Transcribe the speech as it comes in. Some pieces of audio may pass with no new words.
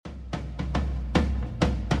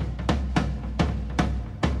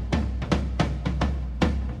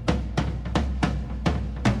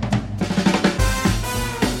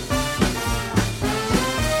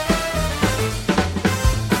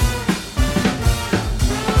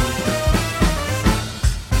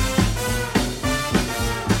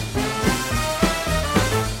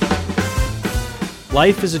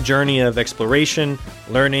Life is a journey of exploration,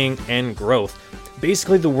 learning, and growth.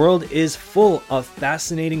 Basically, the world is full of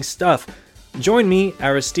fascinating stuff. Join me,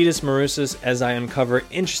 Aristides Marousas, as I uncover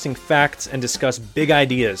interesting facts and discuss big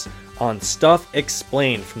ideas on Stuff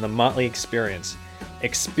Explained from the Motley Experience.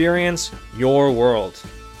 Experience your world.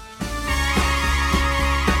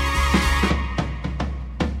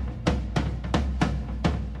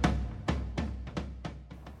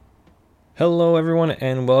 Hello everyone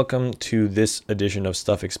and welcome to this edition of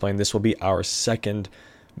Stuff Explained. This will be our second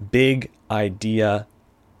big idea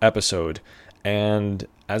episode. And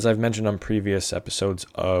as I've mentioned on previous episodes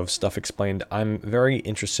of Stuff Explained, I'm very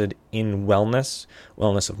interested in wellness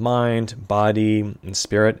of mind, body, and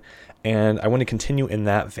spirit. And I want to continue in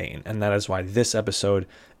that vein. And that is why this episode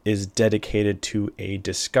is dedicated to a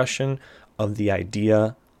discussion of the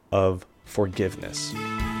idea of forgiveness.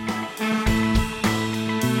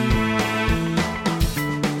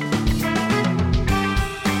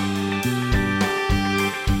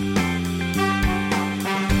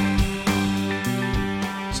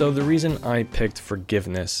 So the reason I picked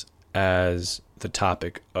forgiveness as the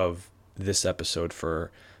topic of this episode for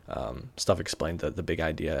Stuff Explained, the big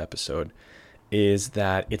idea episode, is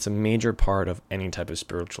that it's a major part of any type of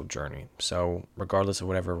spiritual journey. So regardless of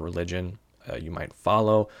whatever religion you might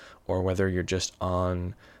follow, or whether you're just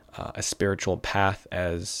on a spiritual path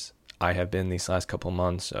as I have been these last couple of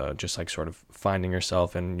months, just like sort of finding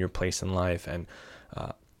yourself and your place in life and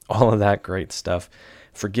all of that great stuff,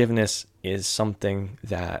 forgiveness is something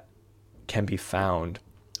that can be found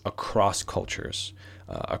across cultures,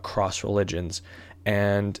 across religions,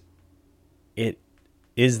 and it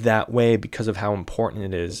is that way because of how important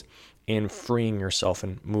it is in freeing yourself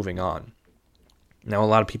and moving on. Now, a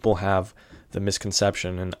lot of people have the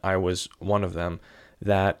misconception, and I was one of them,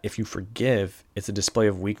 that if you forgive, it's a display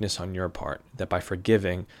of weakness on your part, that by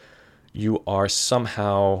forgiving, you are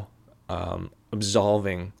somehow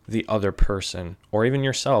absolving the other person or even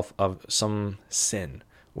yourself of some sin,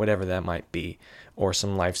 whatever that might be, or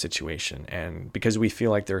some life situation. And because we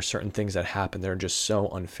feel like there are certain things that happen that are just so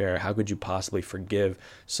unfair, how could you possibly forgive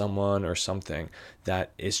someone or something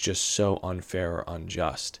that is just so unfair or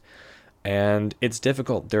unjust? And it's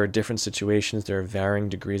difficult. There are different situations, there are varying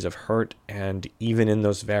degrees of hurt, and even in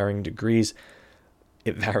those varying degrees,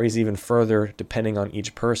 it varies even further depending on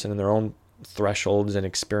each person and their own thresholds and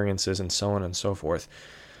experiences and so on and so forth.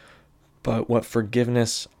 But what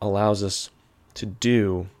forgiveness allows us to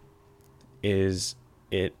do is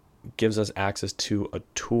it gives us access to a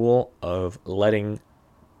tool of letting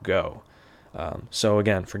go. So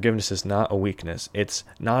again, forgiveness is not a weakness. It's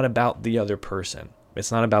not about the other person.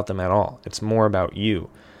 It's not about them at all. It's more about you.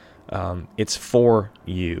 It's for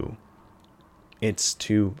you. It's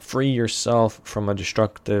to free yourself from a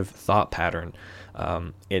destructive thought pattern.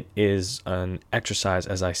 It is an exercise,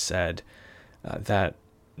 as I said, that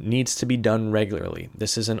needs to be done regularly.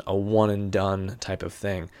 This isn't a one and done type of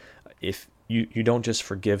thing. If you don't just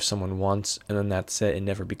forgive someone once and then that's it, it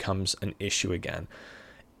never becomes an issue again.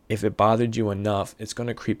 If it bothered you enough, it's going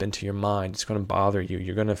to creep into your mind. It's going to bother you.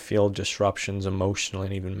 You're going to feel disruptions emotionally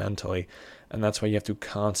and even mentally. And that's why you have to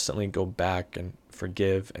constantly go back and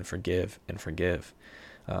forgive and forgive and forgive.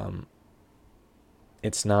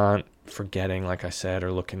 It's not forgetting, like I said,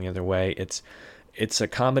 or looking the other way. It's a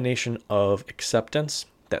combination of acceptance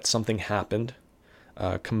that something happened,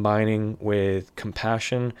 combining with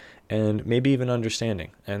compassion and maybe even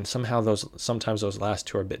understanding. And sometimes those last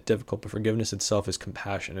two are a bit difficult, but forgiveness itself is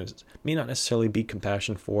compassion. It may not necessarily be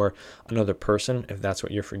compassion for another person, if that's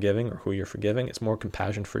what you're forgiving or who you're forgiving. It's more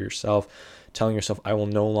compassion for yourself, telling yourself, I will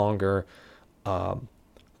no longer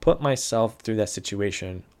put myself through that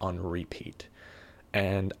situation on repeat.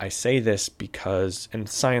 And I say this because, and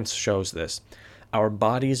science shows this, our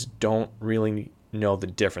bodies don't really know the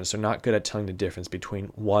difference. They're not good at telling the difference between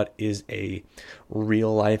what is a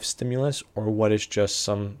real life stimulus or what is just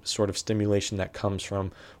some sort of stimulation that comes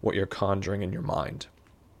from what you're conjuring in your mind.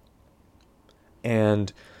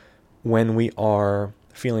 And when we are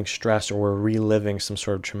feeling stressed or we're reliving some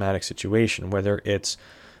sort of traumatic situation, whether it's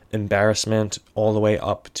embarrassment all the way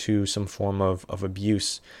up to some form of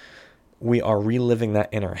abuse, we are reliving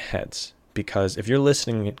that in our heads. Because if you're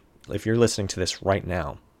listening to this right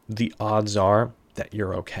now, the odds are that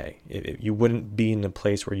you're okay. You wouldn't be in a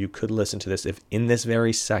place where you could listen to this if in this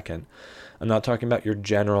very second, I'm not talking about your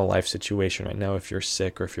general life situation right now, if you're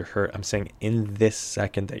sick or if you're hurt. I'm saying in this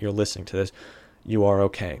second that you're listening to this, you are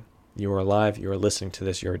okay. You are alive. You are listening to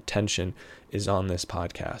this. Your attention is on this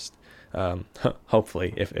podcast.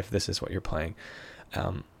 Hopefully, if this is what you're playing.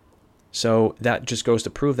 So that just goes to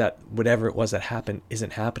prove that whatever it was that happened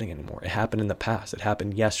isn't happening anymore. It happened in the past. It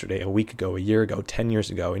happened yesterday, a week ago, a year ago, 10 years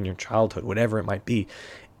ago, in your childhood, whatever it might be.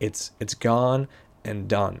 It's gone and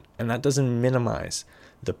done. And that doesn't minimize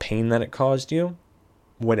the pain that it caused you,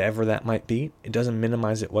 whatever that might be. It doesn't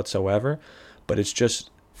minimize it whatsoever, but it's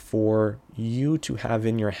just for you to have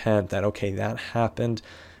in your head that, okay, that happened.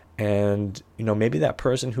 And, maybe that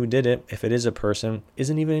person who did it, if it is a person,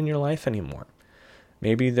 isn't even in your life anymore.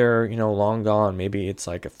 Maybe they're, long gone. Maybe it's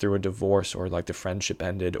like through a divorce, or like the friendship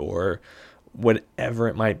ended, or whatever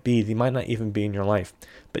it might be. They might not even be in your life.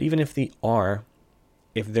 But even if they are,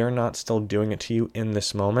 if they're not still doing it to you in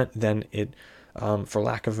this moment, then it, for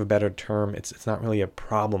lack of a better term, it's not really a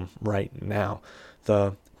problem right now.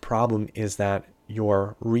 The problem is that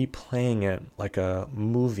you're replaying it like a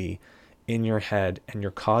movie in your head, and you're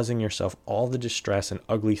causing yourself all the distress and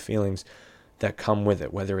ugly feelings that come with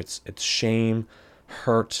it, whether it's shame,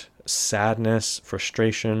 hurt, sadness,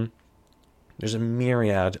 frustration. There's a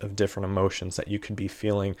myriad of different emotions that you could be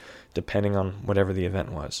feeling depending on whatever the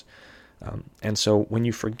event was. And so when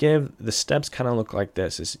you forgive, the steps kind of look like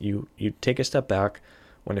this: is you take a step back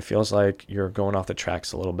when it feels like you're going off the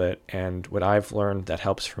tracks a little bit. And what I've learned that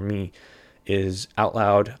helps for me is out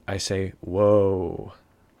loud, I say, whoa,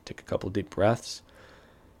 take a couple deep breaths,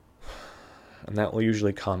 and that will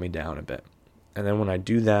usually calm me down a bit. And then when I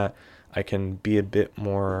do that, I can be a bit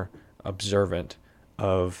more observant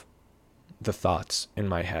of the thoughts in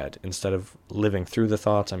my head. Instead of living through the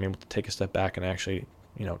thoughts, I'm able to take a step back and actually,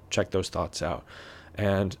 check those thoughts out.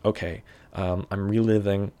 And okay, I'm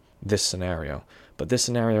reliving this scenario, but this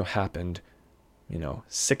scenario happened,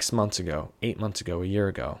 6 months ago, 8 months ago, a year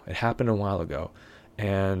ago. It happened a while ago,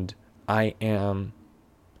 and I am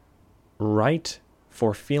right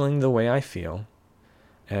for feeling the way I feel.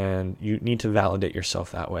 And you need to validate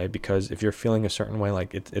yourself that way, because if you're feeling a certain way,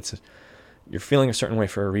 like you're feeling a certain way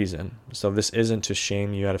for a reason. So this isn't to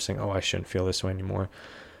shame you out of saying, oh, I shouldn't feel this way anymore.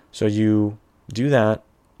 So you do that.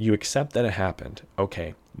 You accept that it happened.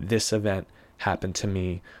 Okay, this event happened to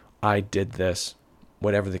me. I did this,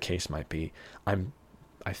 whatever the case might be.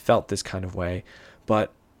 I felt this kind of way,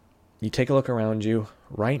 but you take a look around you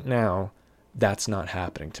right now. That's not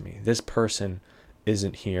happening to me. This person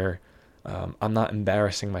isn't here. I'm not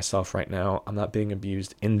embarrassing myself right now. I'm not being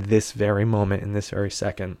abused in this very moment, in this very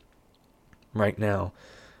second, right now.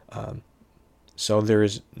 So there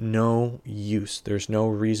is no use. There's no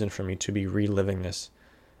reason for me to be reliving this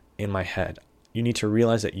in my head. You need to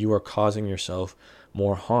realize that you are causing yourself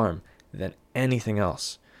more harm than anything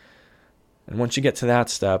else. And once you get to that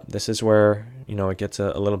step, this is where, it gets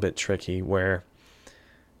a little bit tricky, where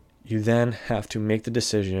you then have to make the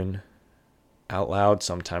decision out loud.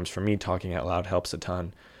 Sometimes for me, talking out loud helps a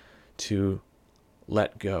ton, to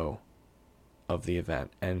let go of the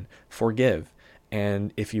event and forgive.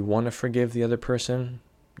 And if you want to forgive the other person,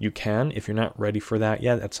 you can. If you're not ready for that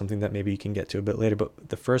yet, that's something that maybe you can get to a bit later. But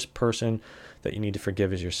the first person that you need to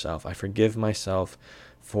forgive is yourself. I forgive myself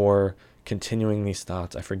for continuing these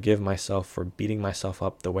thoughts. I forgive myself for beating myself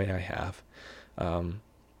up the way I have.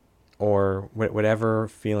 Or whatever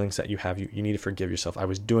feelings that you have, you need to forgive yourself. I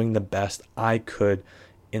was doing the best I could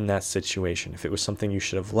in that situation. If it was something you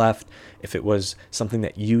should have left, if it was something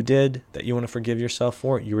that you did that you want to forgive yourself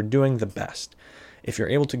for, you were doing the best. If you're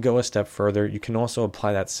able to go a step further, you can also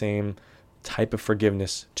apply that same type of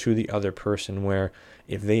forgiveness to the other person, where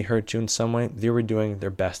if they hurt you in some way, they were doing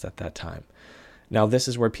their best at that time. Now, this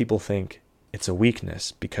is where people think it's a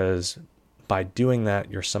weakness, because by doing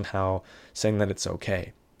that, you're somehow saying that it's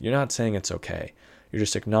okay. You're not saying it's okay. You're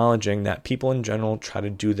just acknowledging that people in general try to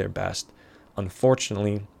do their best.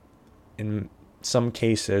 Unfortunately, in some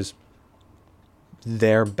cases,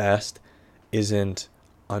 their best isn't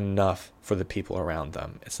enough for the people around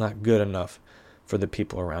them. It's not good enough for the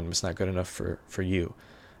people around them. It's not good enough for you.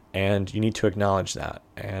 And you need to acknowledge that.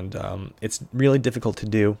 And it's really difficult to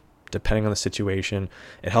do, depending on the situation.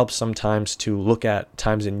 It helps sometimes to look at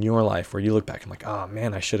times in your life where you look back and like, oh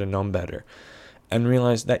man, I should have known better. And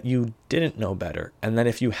realize that you didn't know better. And that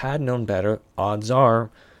if you had known better, odds are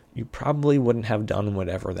you probably wouldn't have done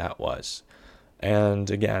whatever that was. And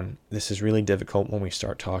again, this is really difficult when we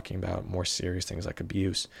start talking about more serious things like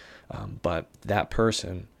abuse. But that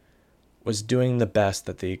person was doing the best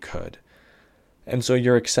that they could. And so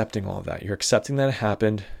you're accepting all of that. You're accepting that it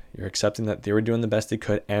happened. You're accepting that they were doing the best they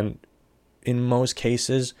could. And in most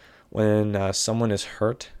cases, when someone is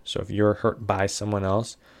hurt, so if you're hurt by someone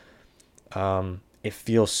else, it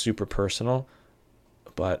feels super personal,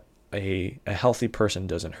 but a healthy person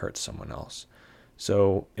doesn't hurt someone else.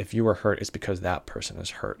 So if you were hurt, it's because that person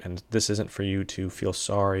is hurt. And this isn't for you to feel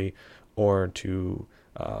sorry or to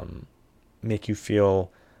make you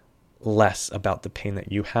feel less about the pain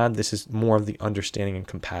that you had. This is more of the understanding and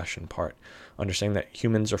compassion part, understanding that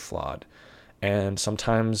humans are flawed, and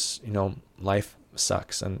sometimes, life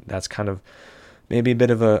sucks, and that's kind of maybe a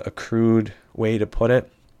bit of a crude way to put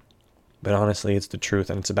it, but honestly, it's the truth,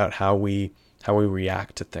 and it's about how we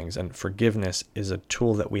react to things. And forgiveness is a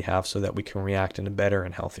tool that we have so that we can react in a better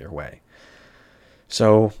and healthier way.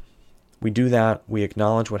 So we do that. We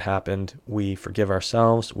acknowledge what happened. We forgive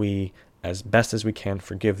ourselves. We, as best as we can,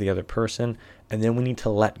 forgive the other person. And then we need to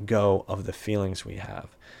let go of the feelings we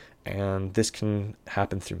have. And this can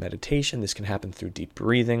happen through meditation. This can happen through deep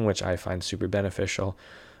breathing, which I find super beneficial.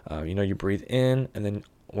 You breathe in, and then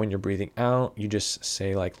when you're breathing out, you just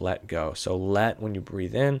say let go. So let when you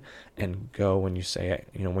breathe in, and go when you say,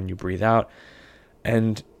 when you breathe out.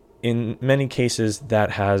 And in many cases,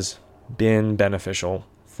 that has been beneficial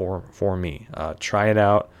for me. Try it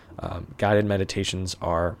out. Guided meditations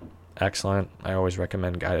are excellent. I always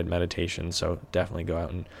recommend guided meditations, so definitely go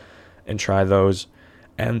out and try those.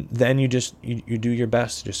 And then you do your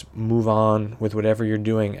best to just move on with whatever you're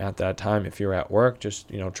doing at that time. If you're at work,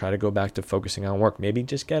 just try to go back to focusing on work. Maybe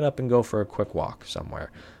just get up and go for a quick walk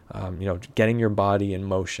somewhere. Getting your body in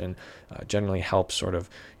motion generally helps sort of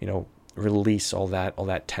release all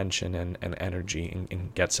that tension and energy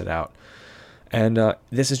and gets it out. And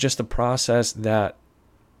this is just a process that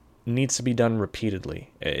needs to be done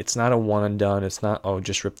repeatedly. It's not a one and done. It's not,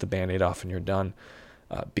 just rip the Band-Aid off and you're done.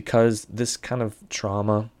 Because this kind of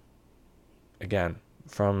trauma, again,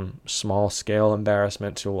 from small scale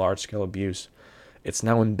embarrassment to large scale abuse, it's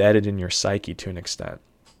now embedded in your psyche to an extent.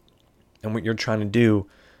 And what you're trying to do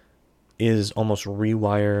is almost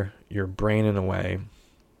rewire your brain in a way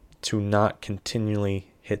to not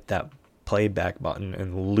continually hit that playback button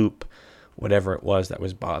and loop whatever it was that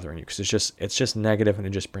was bothering you, because it's just negative and it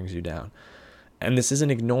just brings you down. And this isn't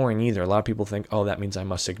ignoring either. A lot of people think, that means I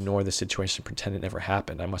must ignore the situation, pretend it never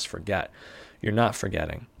happened. I must forget. You're not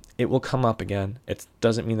forgetting. It will come up again. It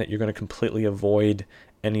doesn't mean that you're going to completely avoid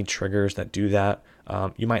any triggers that do that.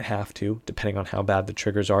 You might have to, depending on how bad the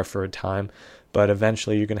triggers are for a time. But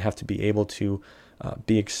eventually you're going to have to be able to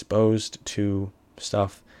be exposed to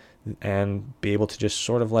stuff and be able to just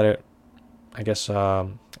sort of let it,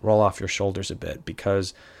 roll off your shoulders a bit,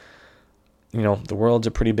 because the world's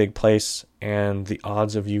a pretty big place, and the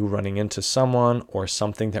odds of you running into someone or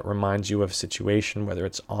something that reminds you of a situation, whether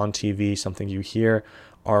it's on TV, something you hear,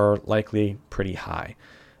 are likely pretty high.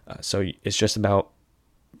 So it's just about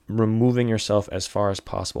removing yourself as far as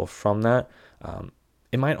possible from that.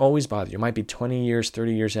 It might always bother you. It might be 20 years,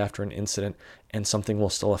 30 years after an incident, and something will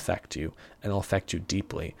still affect you, and it'll affect you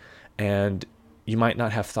deeply. And you might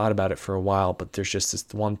not have thought about it for a while, but there's just this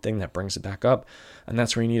one thing that brings it back up, and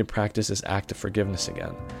that's where you need to practice this act of forgiveness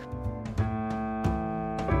again.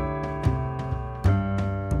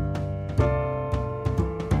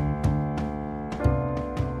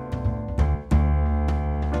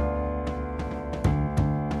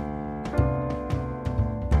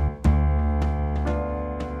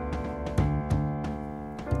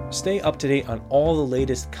 Stay up to date on all the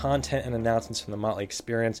latest content and announcements from The Motley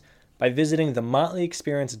Experience by visiting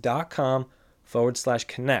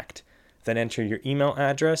themotleyexperience.com/connect. Then enter your email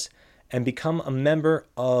address and become a member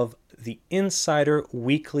of the Insider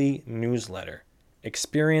Weekly newsletter.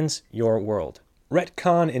 Experience your world.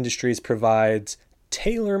 Retcon Industries provides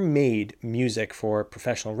tailor-made music for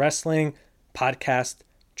professional wrestling, podcasts,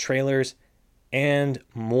 trailers, and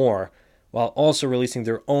more, while also releasing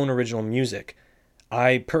their own original music.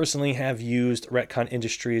 I personally have used Retcon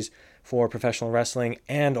Industries for professional wrestling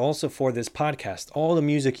and also for this podcast. All the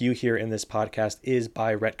music you hear in this podcast is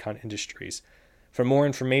by Retcon Industries. For more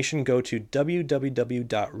information, go to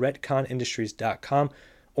www.retconindustries.com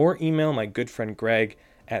or email my good friend Greg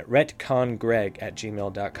at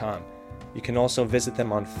retcongreg@gmail.com. You can also visit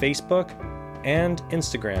them on Facebook and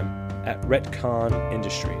Instagram at Retcon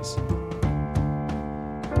Industries.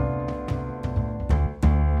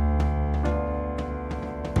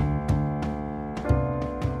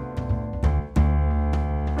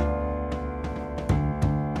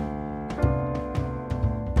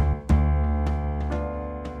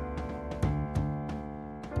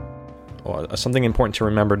 Something important to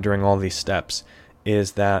remember during all these steps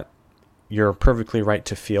is that you're perfectly right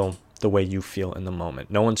to feel the way you feel in the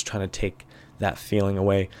moment. No one's trying to take that feeling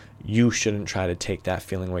away. You shouldn't try to take that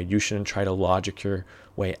feeling away. You shouldn't try to logic your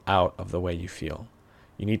way out of the way you feel.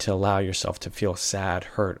 You need to allow yourself to feel sad,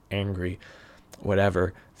 hurt, angry,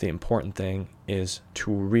 whatever. The important thing is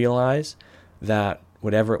to realize that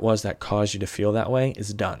whatever it was that caused you to feel that way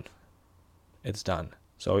is done. It's done.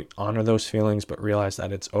 So honor those feelings, but realize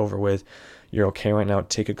that it's over with. You're okay right now.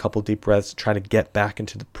 Take a couple deep breaths, try to get back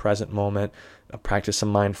into the present moment, practice some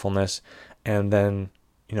mindfulness, and then,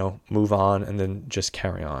 move on, and then just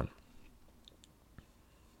carry on.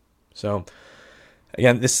 So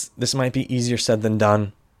again, this might be easier said than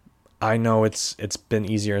done. I know it's been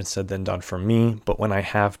easier said than done for me, but when I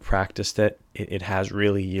have practiced it has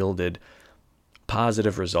really yielded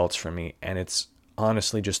positive results for me, and it's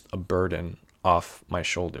honestly just a burden off my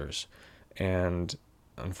shoulders. And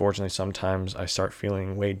unfortunately, sometimes I start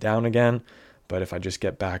feeling weighed down again, but if I just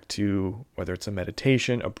get back to whether it's a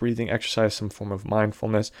meditation, a breathing exercise, some form of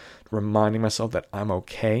mindfulness, reminding myself that I'm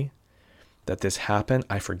okay, that this happened,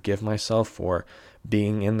 I forgive myself for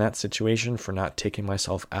being in that situation, for not taking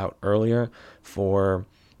myself out earlier, for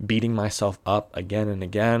beating myself up again and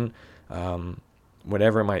again,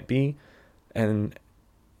 whatever it might be. And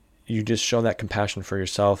you just show that compassion for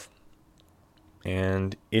yourself.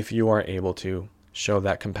 And if you are able to, show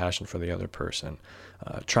that compassion for the other person.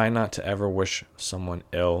 Try not to ever wish someone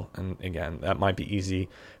ill. And again, that might be easy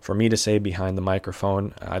for me to say behind the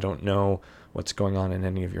microphone. I don't know what's going on in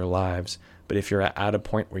any of your lives, but if you're at a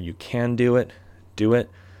point where you can do it, do it.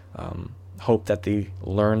 Hope that they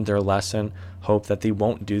learned their lesson. Hope that they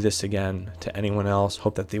won't do this again to anyone else.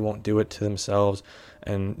 Hope that they won't do it to themselves.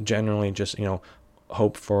 And generally just,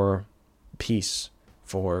 hope for peace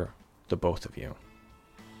for the both of you.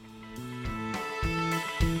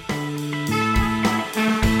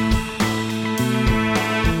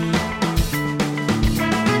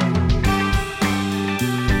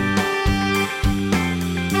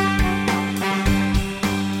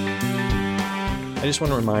 I just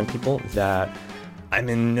want to remind people that I'm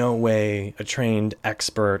in no way a trained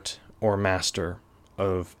expert or master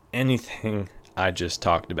of anything I just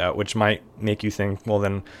talked about, which might make you think, well,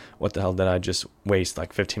 then what the hell did I just waste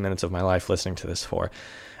like 15 minutes of my life listening to this for?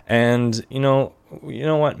 And you know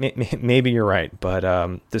what? Maybe you're right,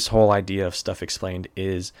 but this whole idea of Stuff Explained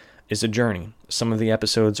is a journey. Some of the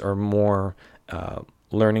episodes are more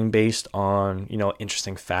learning based on,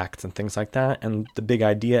 interesting facts and things like that. And the big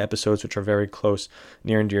idea episodes, which are very close,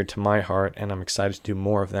 near and dear to my heart, and I'm excited to do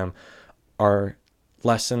more of them, are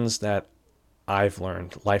lessons that I've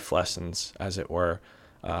learned, life lessons, as it were,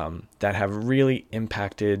 that have really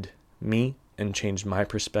impacted me and changed my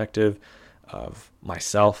perspective of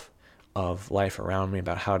myself, of life around me,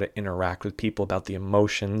 about how to interact with people, about the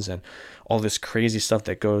emotions and all this crazy stuff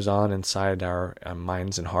that goes on inside our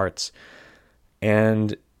minds and hearts.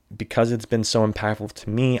 And because it's been so impactful to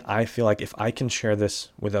me, I feel like if I can share this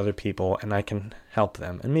with other people and I can help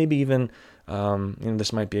them, and maybe even,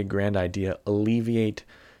 this might be a grand idea, alleviate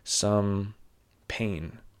some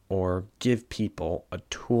pain or give people a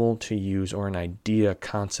tool to use or an idea,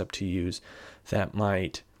 concept to use that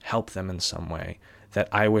might help them in some way that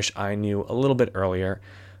I wish I knew a little bit earlier,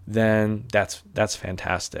 then that's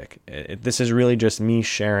fantastic. This is really just me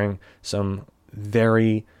sharing some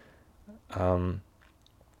very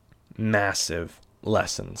massive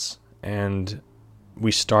lessons. And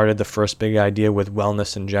we started the first big idea with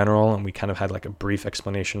wellness in general, and we kind of had like a brief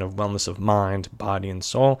explanation of wellness of mind, body, and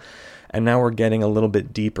soul. And now we're getting a little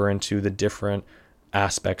bit deeper into the different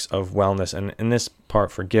aspects of wellness. And in this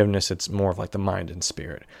part, forgiveness, it's more of like the mind and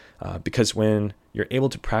spirit. Because when you're able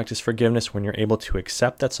to practice forgiveness, when you're able to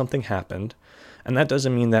accept that something happened, and that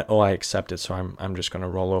doesn't mean that, I accept it, so I'm just going to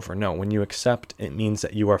roll over. No, when you accept, it means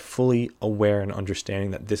that you are fully aware and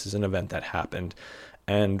understanding that this is an event that happened.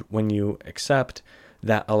 And when you accept,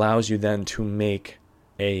 that allows you then to make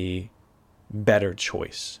a better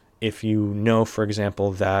choice. If you know, for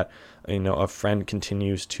example, that a friend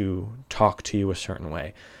continues to talk to you a certain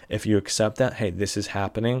way, if you accept that, hey, this is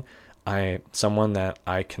happening, someone that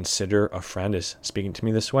I consider a friend is speaking to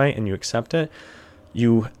me this way, and you accept it,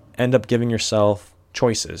 you end up giving yourself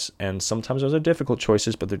choices. And sometimes those are difficult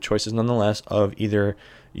choices, but they're choices nonetheless of either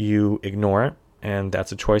you ignore it, and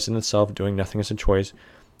that's a choice in itself. Doing nothing is a choice.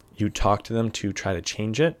 You talk to them to try to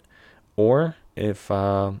change it, or if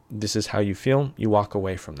this is how you feel, you walk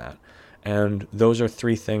away from that. And those are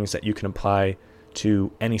three things that you can apply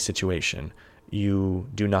to any situation. You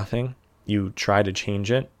do nothing, you try to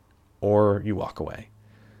change it, or you walk away.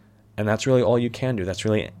 And that's really all you can do. That's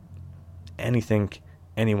really anything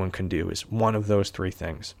anyone can do, is one of those three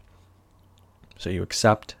things. So you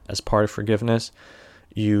accept as part of forgiveness.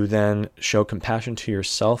 You then show compassion to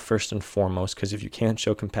yourself first and foremost, because if you can't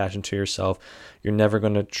show compassion to yourself, you're never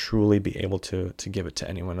going to truly be able to give it to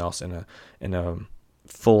anyone else in a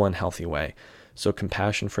full and healthy way. So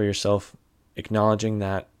compassion for yourself, acknowledging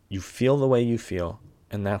that you feel the way you feel,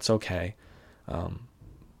 and that's okay,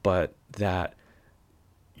 but that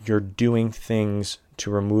you're doing things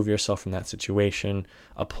to remove yourself from that situation,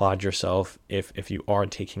 applaud yourself if you are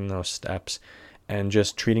taking those steps, and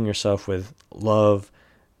just treating yourself with love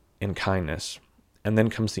and kindness. And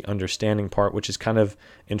then comes the understanding part, which is kind of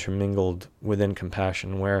intermingled within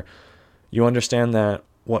compassion, where you understand that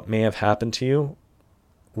what may have happened to you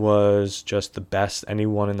was just the best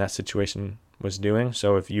anyone in that situation was doing.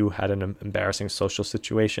 So if you had an embarrassing social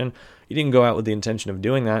situation, you didn't go out with the intention of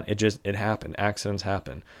doing that. It happened. Accidents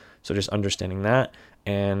happen. So just understanding that.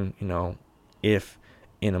 And, if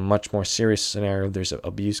in a much more serious scenario, there's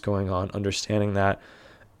abuse going on, understanding that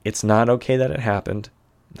it's not okay that it happened.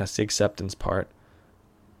 That's the acceptance part.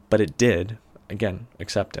 But it did. Again,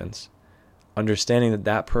 acceptance. Understanding that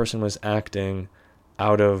that person was acting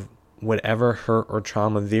out of whatever hurt or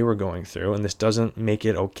trauma they were going through. And this doesn't make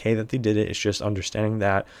it okay that they did it. It's just understanding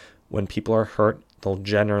that when people are hurt, they'll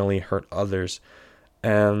generally hurt others.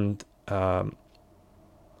 And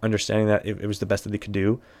understanding that it was the best that they could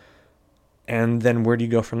do. And then where do you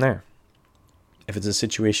go from there? If it's a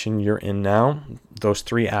situation you're in now, those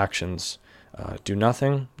 3 actions: do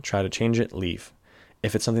nothing, try to change it, leave.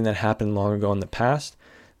 If it's something that happened long ago in the past,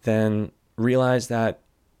 then realize that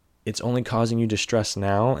it's only causing you distress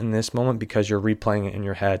now in this moment because you're replaying it in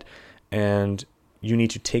your head, and you need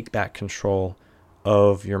to take back control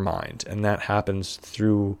of your mind. And that happens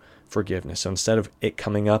through forgiveness. So instead of it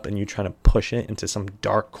coming up and you trying to push it into some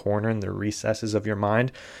dark corner in the recesses of your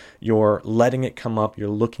mind, you're letting it come up, you're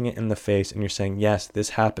looking it in the face, and you're saying, yes,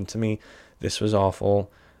 this happened to me. This was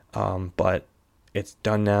awful. But it's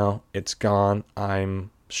done now. It's gone.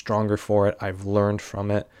 I'm stronger for it. I've learned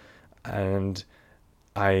from it. And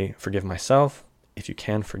I forgive myself. If you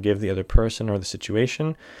can, forgive the other person or the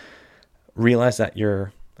situation. Realize that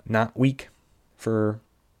you're not weak for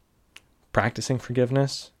practicing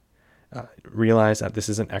forgiveness. Realize that this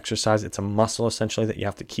is an exercise. It's a muscle, essentially, that you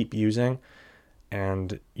have to keep using.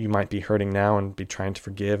 And you might be hurting now and be trying to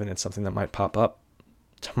forgive, and it's something that might pop up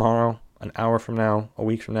tomorrow, an hour from now, a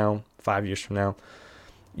week from now, 5 years from now.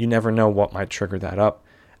 You never know what might trigger that up.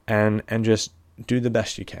 And just do the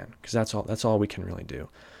best you can, because that's all we can really do.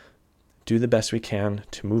 Do the best we can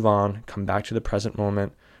to move on, come back to the present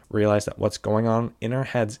moment, realize that what's going on in our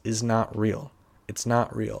heads is not real. It's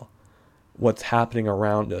not real. What's happening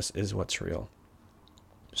around us is what's real.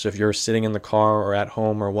 So if you're sitting in the car or at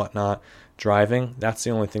home or whatnot, driving, that's the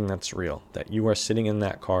only thing that's real, that you are sitting in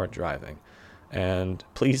that car driving. And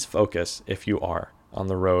please focus if you are on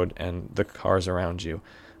the road and the cars around you.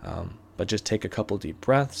 But just take a couple deep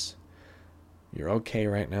breaths. You're okay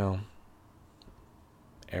right now.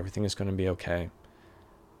 Everything is going to be okay.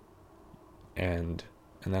 And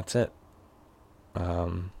that's it.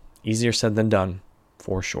 Easier said than done,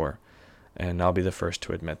 for sure. And I'll be the first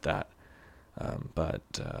to admit that. But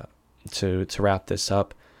to wrap this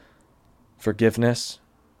up, forgiveness,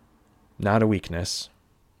 not a weakness.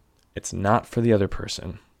 It's not for the other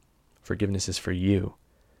person. Forgiveness is for you.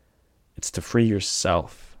 It's to free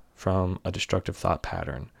yourself from a destructive thought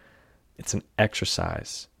pattern. It's an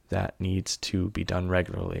exercise that needs to be done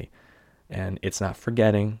regularly. And it's not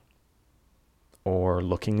forgetting or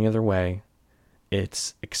looking the other way.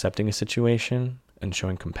 It's accepting a situation and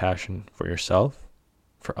showing compassion for yourself,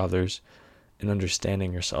 for others, and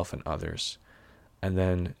understanding yourself and others. And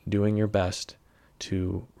then doing your best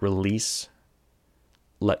to release,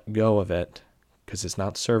 let go of it, because it's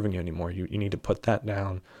not serving you anymore. You need to put that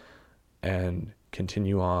down and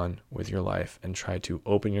continue on with your life and try to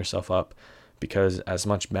open yourself up, because as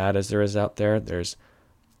much bad as there is out there, there's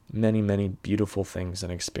many, many beautiful things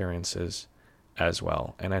and experiences as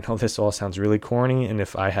well. And I know this all sounds really corny, and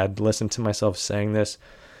if I had listened to myself saying this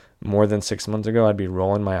more than 6 months ago, I'd be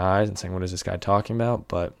rolling my eyes and saying, what is this guy talking about?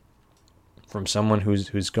 But from someone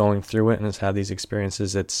who's going through it and has had these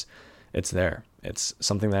experiences, it's there. It's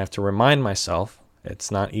something that I have to remind myself.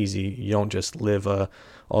 It's not easy. You don't just live all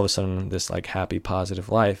of a sudden this like happy, positive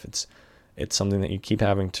life. It's something that you keep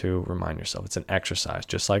having to remind yourself. It's an exercise,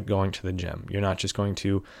 just like going to the gym. You're not just going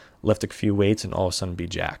to lift a few weights and all of a sudden be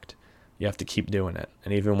jacked. You have to keep doing it.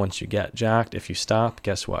 And even once you get jacked, if you stop,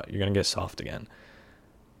 guess what? You're going to get soft again.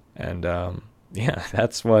 And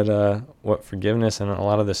that's what forgiveness and a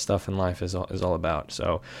lot of this stuff in life is all about.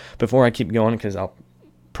 So before I keep going, because I'll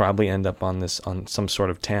probably end up on some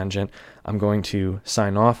sort of tangent, I'm going to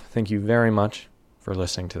sign off. Thank you very much for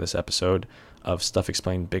listening to this episode of Stuff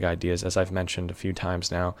Explained, Big Ideas. As I've mentioned a few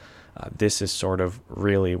times now, this is sort of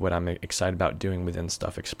really what I'm excited about doing within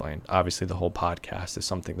Stuff Explained. Obviously, the whole podcast is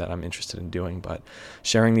something that I'm interested in doing, but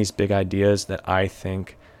sharing these big ideas that I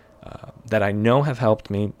think, that I know have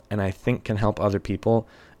helped me and I think can help other people,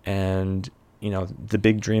 and the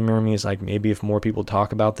big dreamer in me is like, maybe if more people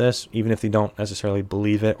talk about this, even if they don't necessarily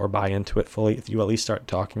believe it or buy into it fully, if you at least start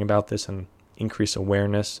talking about this and increase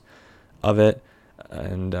awareness of it,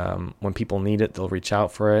 and when people need it, they'll reach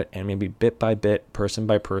out for it, and maybe bit by bit, person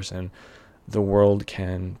by person, the world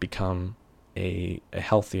can become a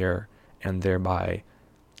healthier and thereby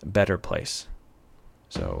better place.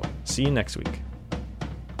 So see you next week.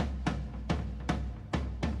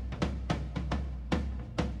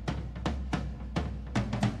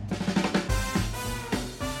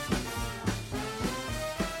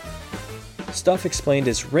 Stuff Explained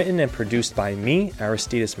is written and produced by me,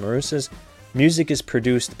 Aristides Marousas. Music is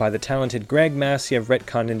produced by the talented Greg Massey of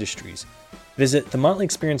Retcon Industries. Visit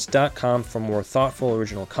themotleyexperience.com for more thoughtful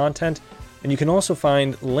original content, and you can also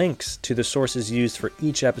find links to the sources used for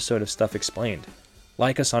each episode of Stuff Explained.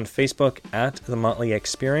 Like us on Facebook at The Motley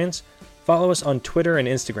Experience, follow us on Twitter and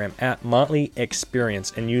Instagram at Motley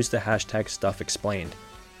Experience, and use the hashtag Stuff Explained.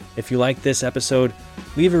 If you like this episode,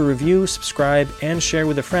 leave a review, subscribe, and share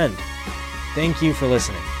with a friend. Thank you for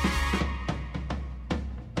listening.